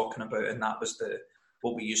that you're talking about, and that was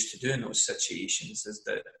what we used to do in those situations, is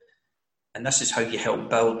that, and this is how you help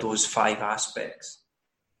build those 5 aspects.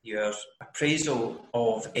 Your appraisal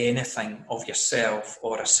of anything, of yourself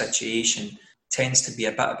or a situation, tends to be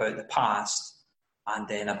a bit about the past and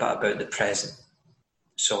then a bit about the present.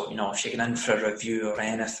 So, if you're going in for a review or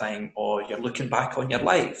anything, or you're looking back on your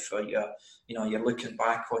life, or you're looking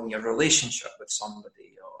back on your relationship with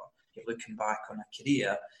somebody, or you're looking back on a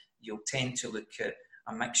career, you'll tend to look at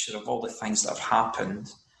a mixture of all the things that have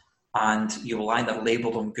happened, and you'll either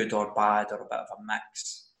label them good or bad, or a bit of a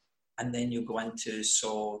mix. And then you'll go into,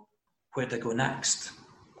 so where do I go next?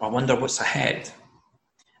 I wonder what's ahead.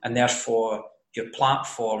 And therefore, your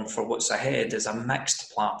platform for what's ahead is a mixed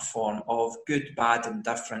platform of good, bad, and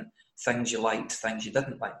different, things you liked, things you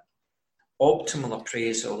didn't like. Optimal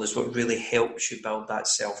appraisal is what really helps you build that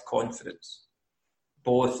self-confidence,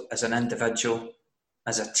 both as an individual,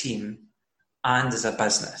 as a team, and as a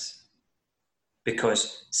business.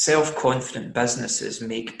 Because self-confident businesses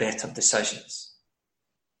make better decisions.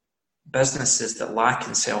 Businesses that lack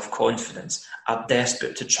in self-confidence are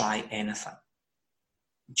desperate to try anything.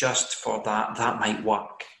 Just for that might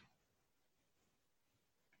work.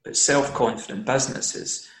 But self-confident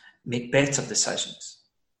businesses make better decisions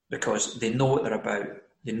because they know what they're about,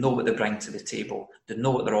 they know what they bring to the table, they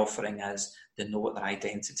know what their offering is, they know what their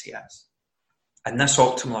identity is. And this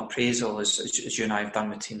optimal appraisal, as you and I have done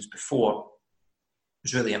with teams before,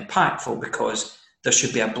 is really impactful because there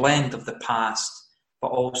should be a blend of the past,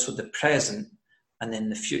 but also the present and then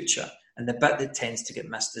the future. And the bit that tends to get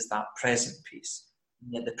missed is that present piece.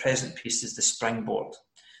 Yet the present piece is the springboard.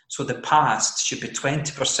 So the past should be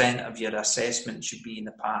 20% of your assessment should be in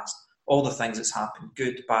the past. All the things that's happened,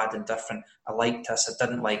 good, bad, and different. I liked this, I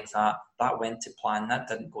didn't like that. That went to plan, that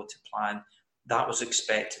didn't go to plan. That was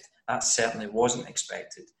expected. That certainly wasn't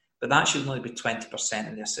expected. But that should only be 20%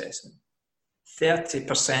 of the assessment.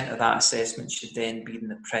 30% of that assessment should then be in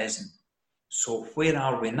the present. So where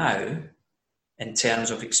are we now in terms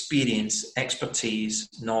of experience, expertise,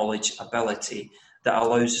 knowledge, ability, that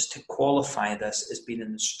allows us to qualify this as being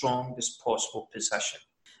in the strongest possible position?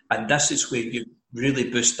 And this is where you really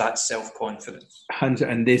boost that self-confidence.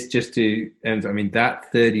 And this just to, that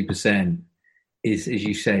 30% is, as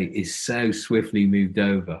you say, is so swiftly moved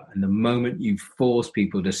over. And the moment you force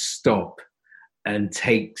people to stop and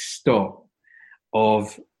take stock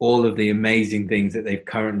of all of the amazing things that they've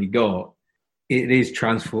currently got, it is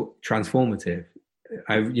transformative.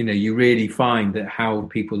 You really find that how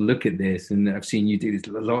people look at this, and I've seen you do this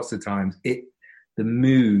lots of times, the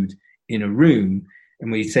mood in a room, and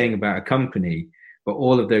when you're saying about a company, but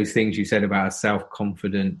all of those things you said about a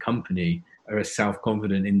self-confident company or a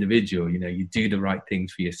self-confident individual, you do the right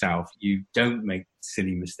things for yourself. You don't make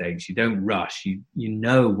silly mistakes. You don't rush. You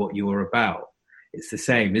know what you're about. It's the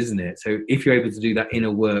same, isn't it? So if you're able to do that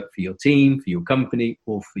inner work for your team, for your company,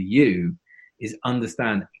 or for you, is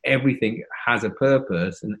understand everything has a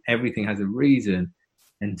purpose and everything has a reason.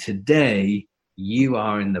 And today you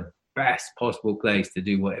are in the best possible place to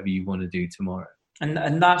do whatever you want to do tomorrow.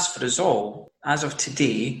 And that's for us all. As of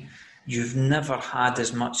today, you've never had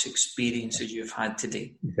as much experience as you've had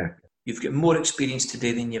today. Exactly. You've got more experience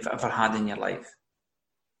today than you've ever had in your life.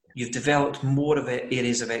 You've developed more of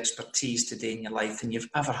areas of expertise today in your life than you've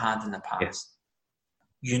ever had in the past. Yes.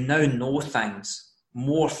 You now know things,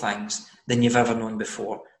 more things than you've ever known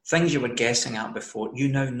before. Things you were guessing at before, you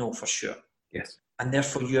now know for sure. Yes. And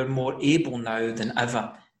therefore you're more able now than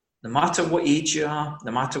ever. No matter what age you are,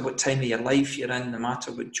 no matter what time of your life you're in, no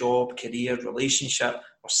matter what job, career, relationship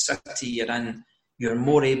or city you're in, you're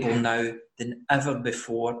more able now than ever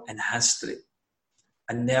before in history.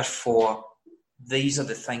 And therefore, these are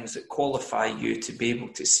the things that qualify you to be able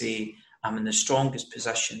to say, I'm in the strongest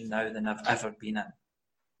position now than I've ever been in.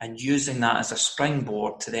 And using that as a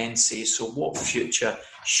springboard to then say, so what future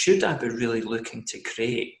should I be really looking to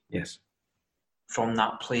create? Yes. From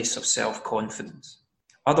that place of self-confidence.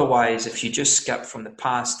 Otherwise, if you just skip from the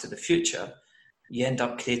past to the future, you end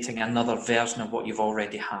up creating another version of what you've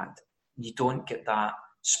already had. You don't get that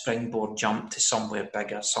springboard jump to somewhere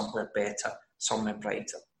bigger, somewhere better, somewhere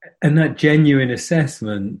brighter. And that genuine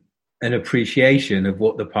assessment and appreciation of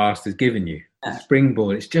what the past has given you. Yeah. The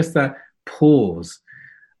springboard, it's just that pause.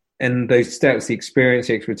 And those steps, the experience,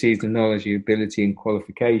 the expertise, the knowledge, the ability and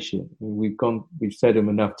qualification. We've said them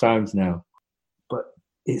enough times now. But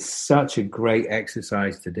it's such a great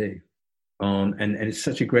exercise to do. And it's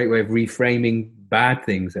such a great way of reframing bad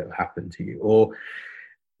things that have happened to you, or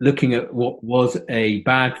looking at what was a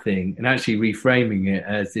bad thing and actually reframing it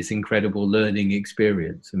as this incredible learning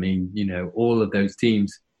experience. I mean, all of those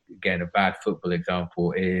teams, again, a bad football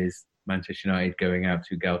example is Manchester United going out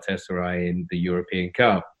to Galatasaray in the European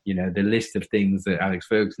Cup. The list of things that Alex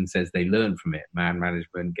Ferguson says they learned from it: man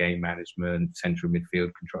management, game management, central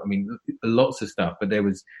midfield control. I mean, lots of stuff, but there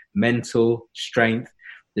was mental strength.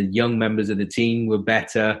 The young members of the team were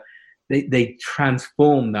better. They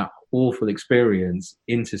transformed that awful experience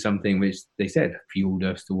into something which they said fueled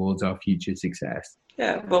us towards our future success.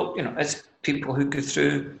 Yeah, well, it's people who go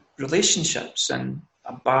through relationships and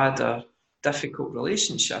a bad or difficult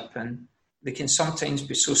relationship, and they can sometimes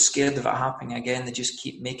be so scared of it happening again, they just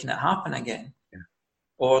keep making it happen again. Yeah.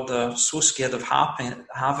 Or they're so scared of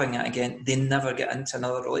having it again, they never get into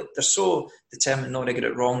another relationship. They're so determined not to get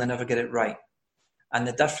it wrong, they never get it right. And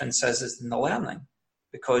the difference is in the learning,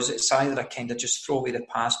 because it's either a kind of just throw away the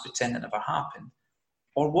past, pretend it never happened,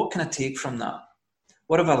 or what can I take from that?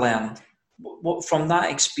 What have I learned? What from that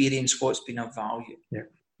experience, what's been of value? Yeah.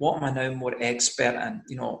 What am I now more expert in?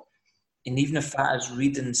 And even if that is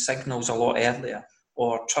reading signals a lot earlier,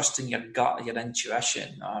 or trusting your gut, your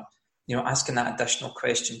intuition, or asking that additional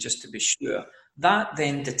question just to be sure, that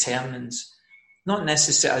then determines, not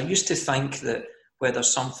necessarily. I used to think that whether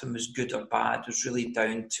something was good or bad was really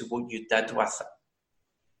down to what you did with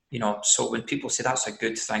it. So when people say that's a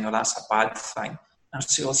good thing or that's a bad thing, I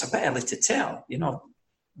say, well, it's a bit early to tell.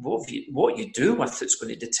 What you do with it's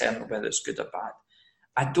going to determine whether it's good or bad.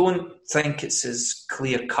 I don't think it's as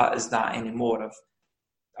clear cut as that anymore.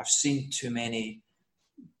 I've seen too many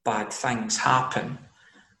bad things happen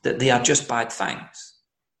that they are just bad things.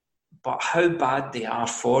 But how bad they are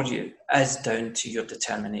for you is down to your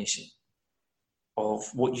determination of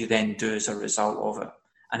what you then do as a result of it.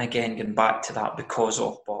 And again, going back to that because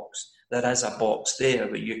of box, there is a box there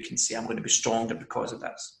where you can say, I'm going to be stronger because of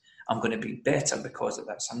this. I'm going to be better because of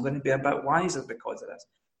this. I'm going to be a bit wiser because of this.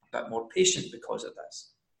 A bit more patient because of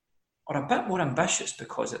this. Or a bit more ambitious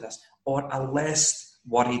because of this. Or a less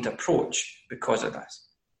worried approach because of this.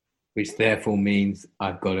 Which therefore means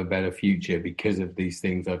I've got a better future because of these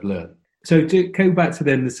things I've learned. So to go back to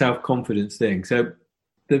then the self-confidence thing. So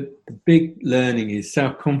the big learning is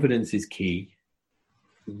self-confidence is key.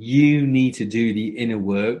 You need to do the inner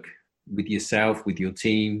work with yourself, with your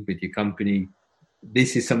team, with your company.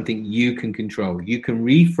 This is something you can control. You can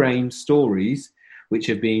reframe stories which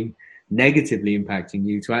have been negatively impacting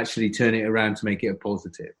you to actually turn it around to make it a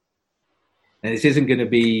positive. And this isn't going to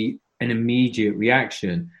be an immediate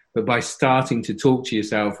reaction, but by starting to talk to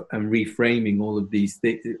yourself and reframing all of these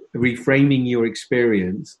things, reframing your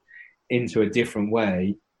experience into a different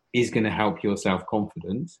way is going to help your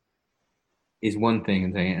self-confidence, is one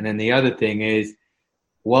thing. And then the other thing is,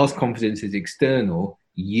 whilst confidence is external,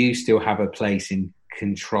 you still have a place in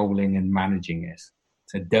controlling and managing it.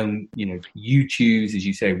 So don't, you choose, as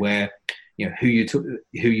you say, where, who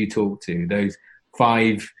you talk to, those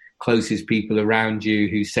 5 closest people around you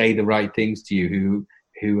who say the right things to you,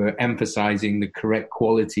 who are emphasizing the correct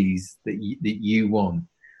qualities that you want.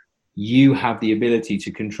 You have the ability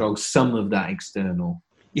to control some of that external.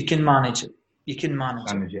 You can manage it. You can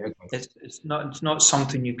manage it. Okay. It's not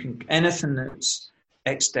something you can. Anything that's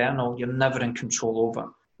external, you're never in control over.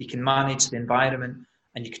 You can manage the environment,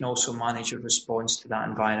 and you can also manage your response to that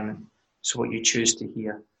environment. So what you choose to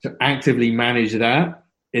hear. So actively manage that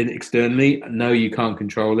externally. No, you can't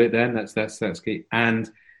control it. Then that's key.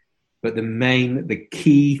 But the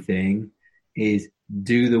key thing is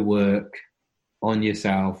do the work on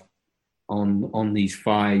yourself on these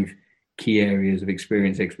 5 key areas of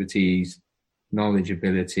experience, expertise, knowledge,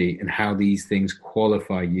 ability, and how these things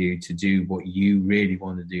qualify you to do what you really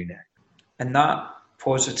want to do next. And that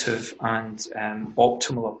positive and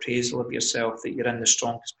optimal appraisal of yourself, that you're in the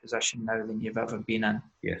strongest position now than you've ever been in.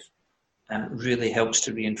 Yes. Really helps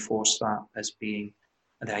to reinforce that as being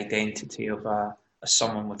the identity of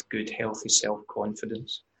someone with good, healthy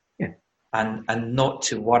self-confidence. Yeah. And not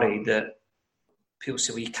to worry that people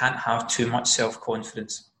say, well, you can't have too much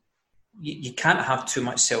self-confidence. You can't have too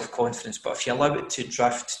much self-confidence, but if you allow it to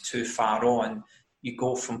drift too far on, you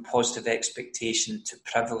go from positive expectation to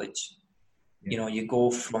privilege. Yeah. You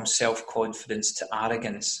go from self-confidence to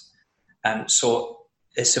arrogance. So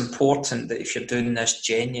it's important that if you're doing this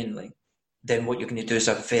genuinely, then what you're going to do is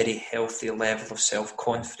a very healthy level of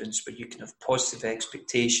self-confidence where you can have positive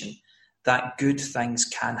expectation that good things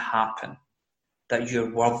can happen, that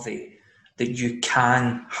you're worthy, that you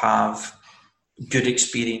can have good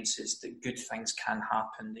experiences, that good things can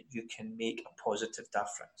happen, that you can make a positive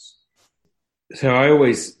difference. So I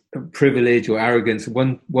always privilege or arrogance,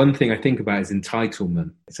 one thing I think about is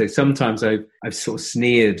entitlement. So sometimes I've sort of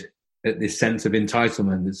sneered at this sense of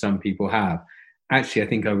entitlement that some people have. Actually, I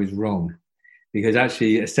think I was wrong, because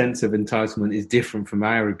actually a sense of entitlement is different from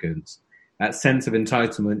arrogance. That sense of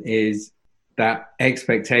entitlement is that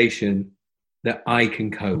expectation that I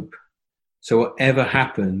can cope. So whatever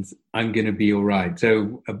happens, I'm going to be all right.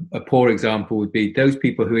 So a poor example would be those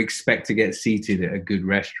people who expect to get seated at a good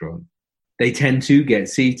restaurant. They tend to get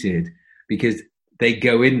seated because they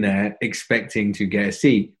go in there expecting to get a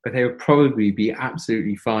seat, but they would probably be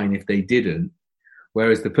absolutely fine if they didn't.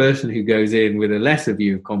 Whereas the person who goes in with a lesser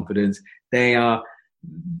view of confidence, they are,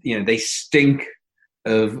 they stink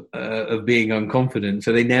of being unconfident.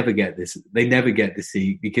 So they never get this. They never get the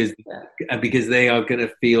seat because they are going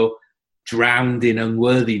to feel drowned in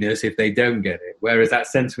unworthiness if they don't get it. Whereas that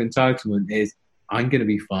sense of entitlement is, I'm going to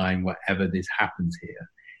be fine whatever this happens here.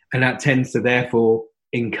 And that tends to therefore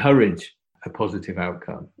encourage a positive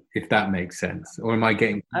outcome, if that makes sense. Or am I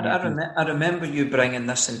getting... I remember you bringing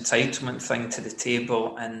this entitlement thing to the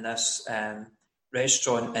table in this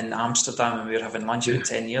restaurant in Amsterdam when we were having lunch about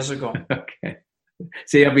 10 years ago. Okay.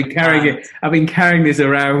 See, I've been carrying this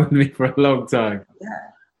around with me for a long time. Yeah.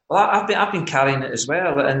 Well, I've been carrying it as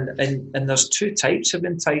well. And there's two types of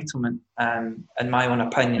entitlement, in my own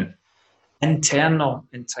opinion. Internal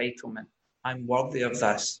entitlement. I'm worthy of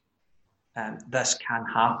this. This can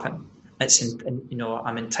happen.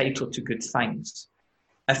 I'm entitled to good things.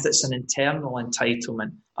 If it's an internal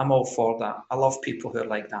entitlement, I'm all for that. I love people who are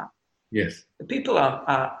like that. Yes. The people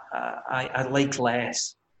I like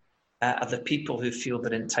less are the people who feel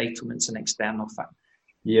that entitlement's an external thing.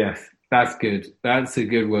 Yes, that's good. That's a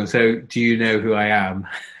good one. So, do you know who I am?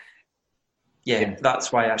 Yeah,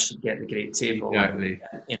 that's why I should get the great table. Exactly.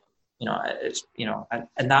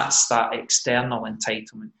 And that's that external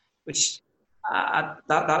entitlement, which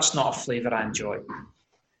that's not a flavour I enjoy.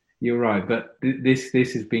 You're right, but this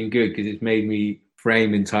has been good because it's made me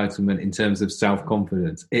frame entitlement in terms of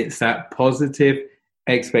self-confidence. It's that positive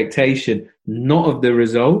expectation, not of the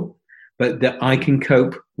result, but that I can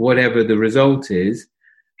cope whatever the result is.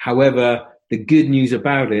 However, the good news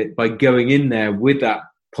about it, by going in there with that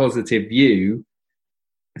positive view,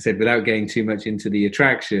 I said without getting too much into the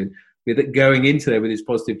attraction, with it going into there with this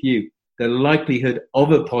positive view, the likelihood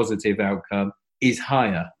of a positive outcome is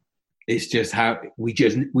higher. It's just how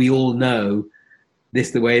we all know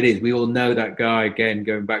this the way it is. We all know that guy, again,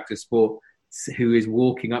 going back to sport, who is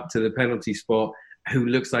walking up to the penalty spot, who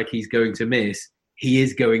looks like he's going to miss. He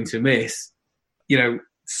is going to miss.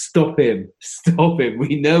 Stop him.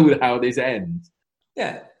 We know how this ends.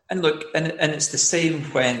 Yeah. And look, and it's the same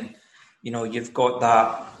when, you've got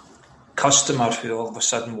that customer who all of a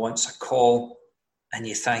sudden wants a call and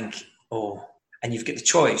you think, and you've got the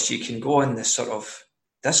choice. You can go in this sort of,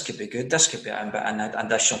 this could be good, this could be an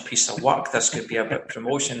additional piece of work, this could be a bit of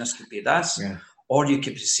promotion, this could be this. Yeah. Or you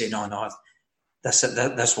could say, no,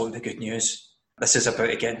 this won't be good news. This is about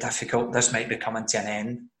to get difficult. This might be coming to an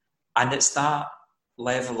end. And it's that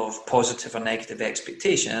level of positive or negative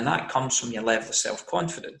expectation, and that comes from your level of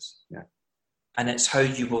self-confidence. Yeah. And it's how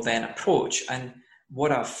you will then approach. And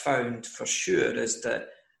what I've found for sure is that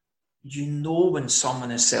when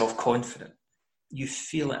someone is self-confident, you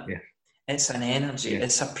feel it. Yeah. It's an energy. Yeah.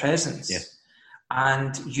 It's a presence. Yeah.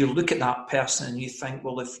 And you look at that person and you think,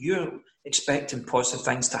 well, if you're expecting positive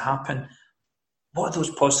things to happen, what are those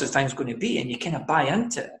positive things going to be? And you kind of buy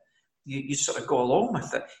into it. You sort of go along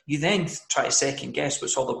with it. You then try to second guess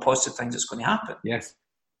what's all the positive things that's going to happen. Yes.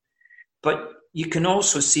 But you can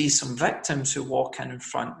also see some victims who walk in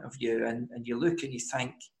front of you and you look and you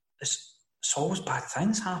think, it's always bad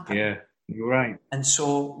things happen. Yeah, you're right. And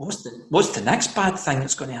so what's the next bad thing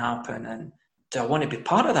that's going to happen? And do I want to be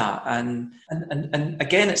part of that? And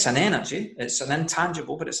again, it's an energy. It's an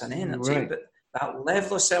intangible, but it's an energy. Right. But that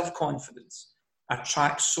level of self-confidence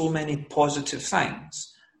attracts so many positive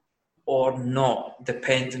things, or not,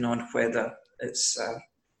 depending on whether it's a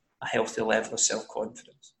healthy level of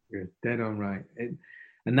self-confidence. You're dead on right.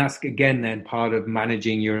 And that's, again, then part of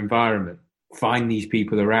managing your environment. Find these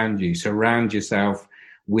people around you. Surround yourself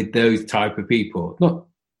with those type of people.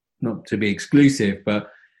 Not to be exclusive,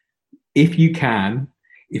 but if you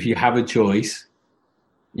have a choice,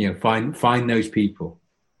 find those people.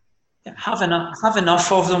 Yeah, have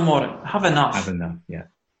enough of them, Warren. Have enough, yeah.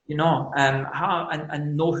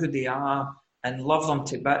 And know who they are and love them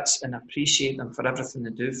to bits and appreciate them for everything they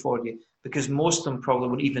do for you, because most of them probably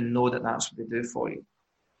won't even know that that's what they do for you.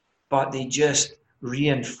 But they just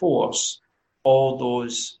reinforce all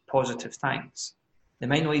those positive things. They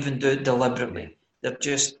might not even do it deliberately. They're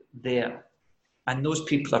just there. And those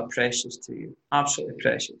people are precious to you, absolutely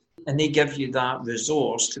precious. And they give you that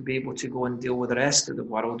resource to be able to go and deal with the rest of the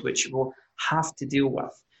world, which you will have to deal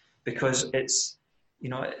with, because it's,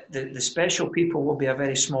 the special people will be a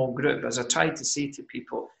very small group. As I try to say to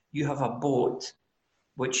people, you have a boat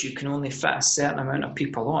which you can only fit a certain amount of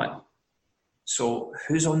people on. So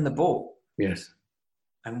who's on the boat? Yes.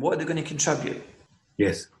 And what are they going to contribute?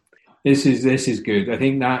 Yes. This is good. I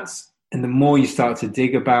think and the more you start to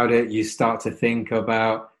dig about it, you start to think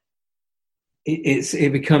about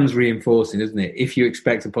it becomes reinforcing, doesn't it? If you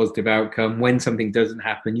expect a positive outcome, when something doesn't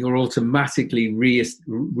happen, you're automatically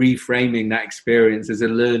reframing that experience as a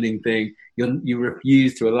learning thing. You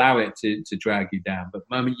refuse to allow it to drag you down. But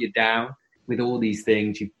the moment you're down with all these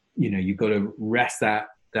things, you've got to wrest that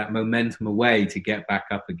momentum away to get back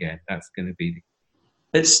up again. That's going to be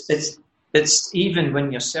It's even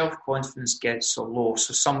when your self-confidence gets so low.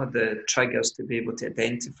 So some of the triggers to be able to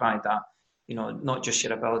identify that, not just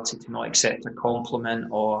your ability to not accept a compliment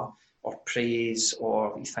or praise,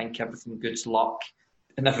 or you think everything good's luck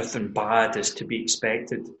and everything bad is to be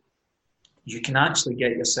expected. You can actually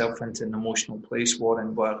get yourself into an emotional place,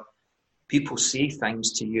 Warren, where people say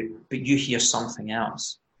things to you, but you hear something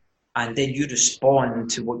else. And then you respond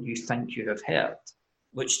to what you think you have heard,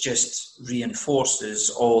 which just reinforces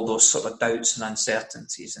all those sort of doubts and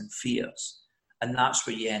uncertainties and fears. And that's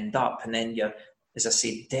where you end up. And then you're, as I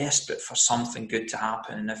say, desperate for something good to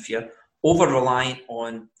happen. And if you're over-reliant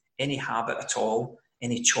on any habit at all,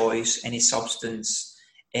 any choice, any substance,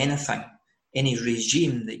 anything, any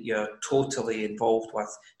regime that you're totally involved with,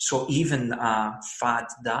 so even a fad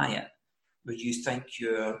diet, where you think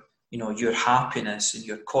your happiness and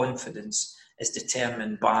your confidence is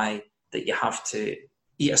determined by that you have to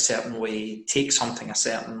eat a certain way, take something a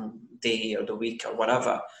certain day or the week or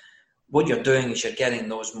whatever, what you're doing is you're getting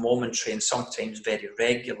those momentary and sometimes very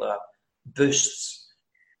regular boosts,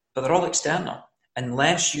 but they're all external.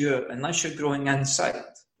 Unless you're growing inside,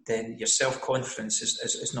 then your self-confidence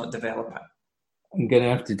is not developing. I'm going to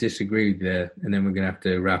have to disagree there, and then we're going to have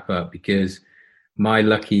to wrap up, because my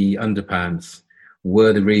lucky underpants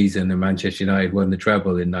were the reason that Manchester United won the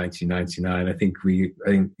treble in 1999. I think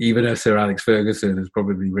even Sir Alex Ferguson has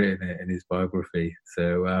probably written it in his biography.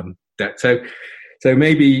 So so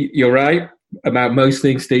maybe you're right about most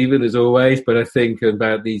things, Stephen, as always. But I think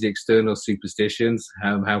about these external superstitions,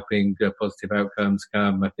 helping positive outcomes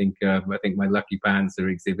come. I think my lucky pants are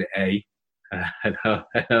Exhibit A, and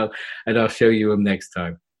I'll show you them next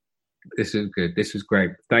time. This is good. This was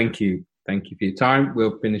great. Thank you for your time.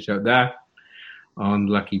 We'll finish up there on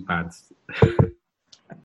Lucky Pads.